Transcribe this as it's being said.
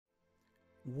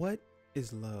What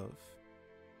is love?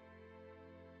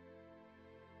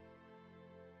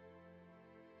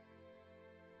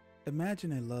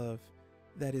 Imagine a love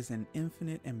that is an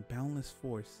infinite and boundless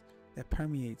force that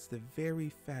permeates the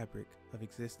very fabric of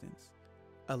existence.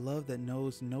 A love that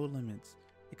knows no limits,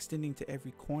 extending to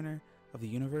every corner of the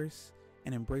universe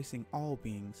and embracing all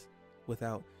beings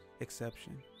without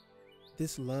exception.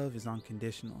 This love is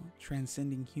unconditional,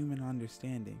 transcending human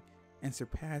understanding and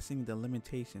surpassing the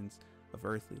limitations of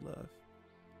earthly love.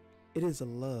 It is a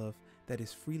love that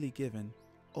is freely given,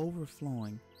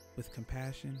 overflowing with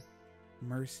compassion,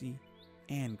 mercy,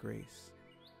 and grace.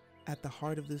 At the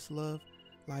heart of this love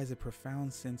lies a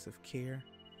profound sense of care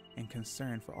and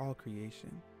concern for all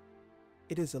creation.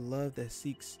 It is a love that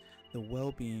seeks the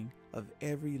well-being of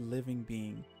every living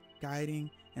being, guiding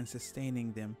and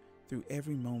sustaining them through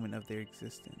every moment of their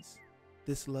existence.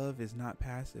 This love is not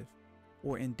passive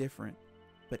or indifferent,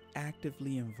 but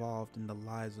actively involved in the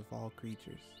lives of all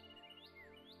creatures.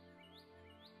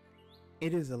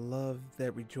 It is a love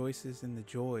that rejoices in the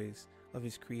joys of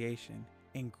its creation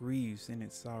and grieves in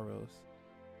its sorrows.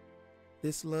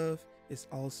 This love is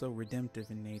also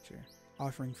redemptive in nature,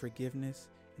 offering forgiveness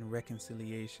and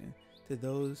reconciliation to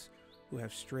those who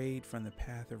have strayed from the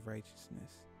path of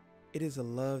righteousness. It is a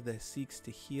love that seeks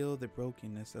to heal the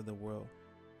brokenness of the world,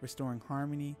 restoring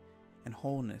harmony and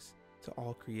wholeness to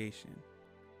all creation.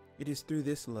 It is through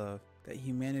this love that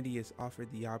humanity is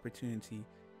offered the opportunity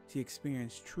to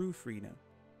experience true freedom,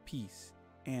 peace,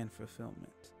 and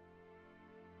fulfillment.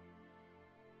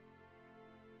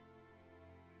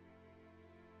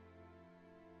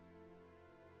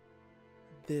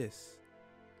 This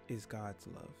is God's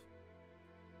love.